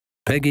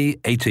Peggy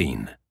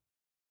 18.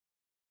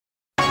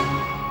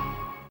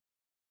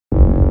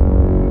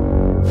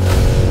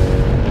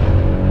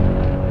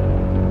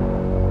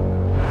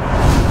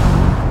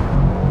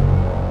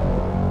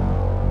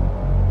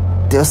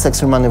 Deus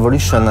Ex Human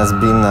Revolution has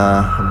been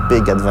a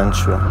big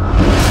adventure.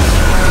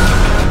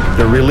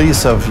 The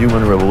release of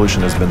Human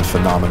Revolution has been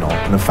phenomenal,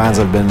 and the fans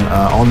have been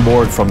on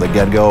board from the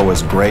get-go. It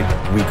was great.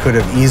 We could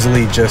have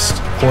easily just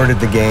ported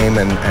the game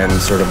and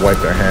sort of wiped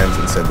our hands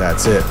and said,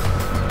 that's it.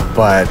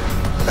 But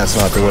that's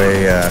not the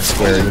way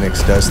Square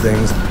Enix does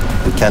things.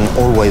 You can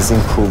always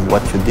improve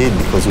what you did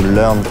because you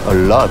learned a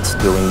lot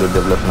during the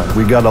development.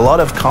 We got a lot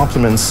of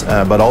compliments,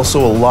 but also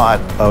a lot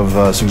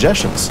of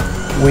suggestions.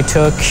 We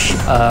took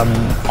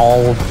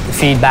all the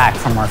feedback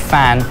from our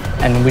fan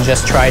and we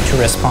just tried to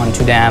respond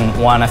to them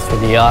one after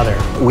the other.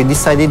 We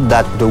decided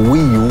that the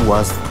Wii U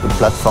was the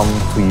platform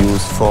to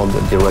use for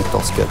the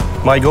director's cut.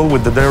 My goal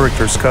with the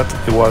director's cut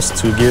was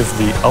to give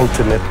the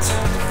ultimate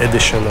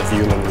edition of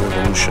Human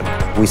Revolution.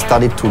 We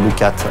started to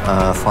look at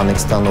for an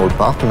external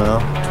partner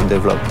to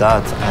develop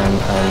that,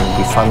 and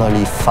we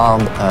finally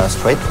found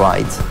Straight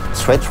Right.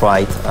 Straight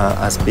Right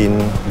has been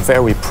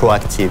very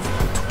proactive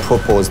to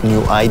propose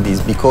new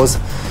ideas because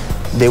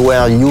they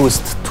were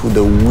used to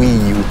the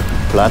Wii U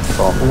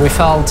platform. We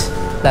felt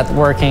that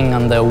working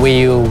on the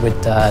Wii U with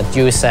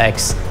Deus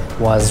Ex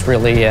was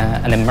really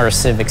an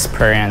immersive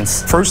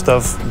experience. First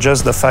off,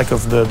 just the fact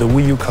of the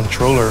Wii U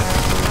controller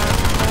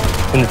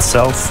in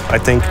itself, I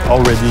think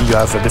already you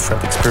have a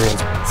different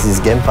experience. This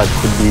gamepad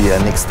could be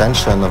an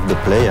extension of the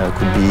player, it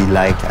could be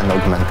like an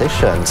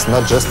augmentation. It's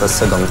not just a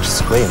second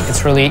screen.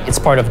 It's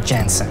part of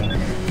Jensen.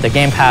 The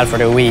gamepad for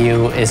the Wii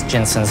U is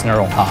Jensen's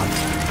neural hub.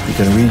 You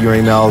can read your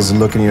emails,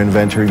 look in your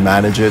inventory,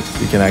 manage it.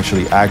 You can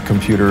actually add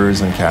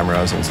computers and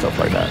cameras and stuff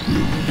like that.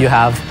 You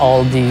have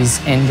all these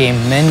in-game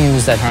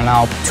menus that are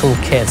now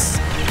toolkits.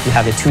 You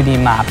have a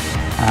 2D map.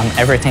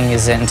 Everything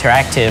is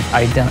interactive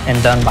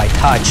and done by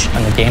touch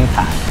on the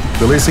gamepad.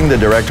 Releasing the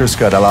director's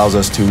cut allows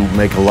us to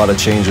make a lot of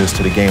changes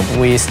to the game.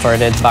 We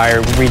started by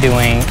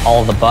redoing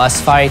all the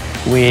boss fight.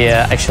 We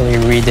actually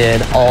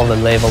redid all the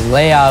level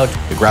layout.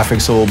 The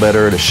graphics a little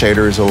better, the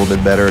shaders a little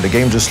bit better. The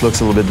game just looks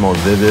a little bit more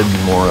vivid,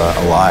 more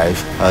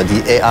alive.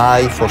 The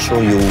AI, for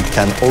sure, you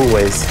can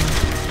always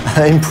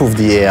improve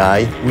the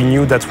AI. We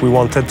knew that we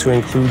wanted to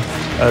include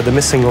the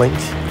missing link,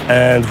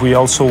 and we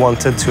also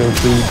wanted to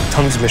include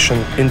Tom's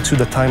mission into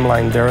the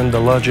timeline there and the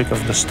logic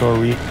of the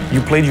story.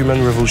 You played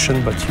Human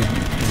Revolution, but you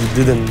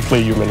didn't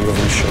play Human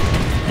Revolution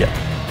yet.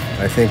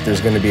 I think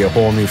there's going to be a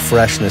whole new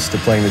freshness to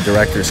playing the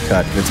director's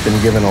cut. It's been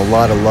given a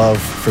lot of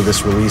love for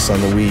this release on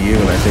the Wii U,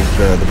 and I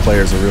think the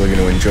players are really going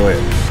to enjoy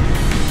it.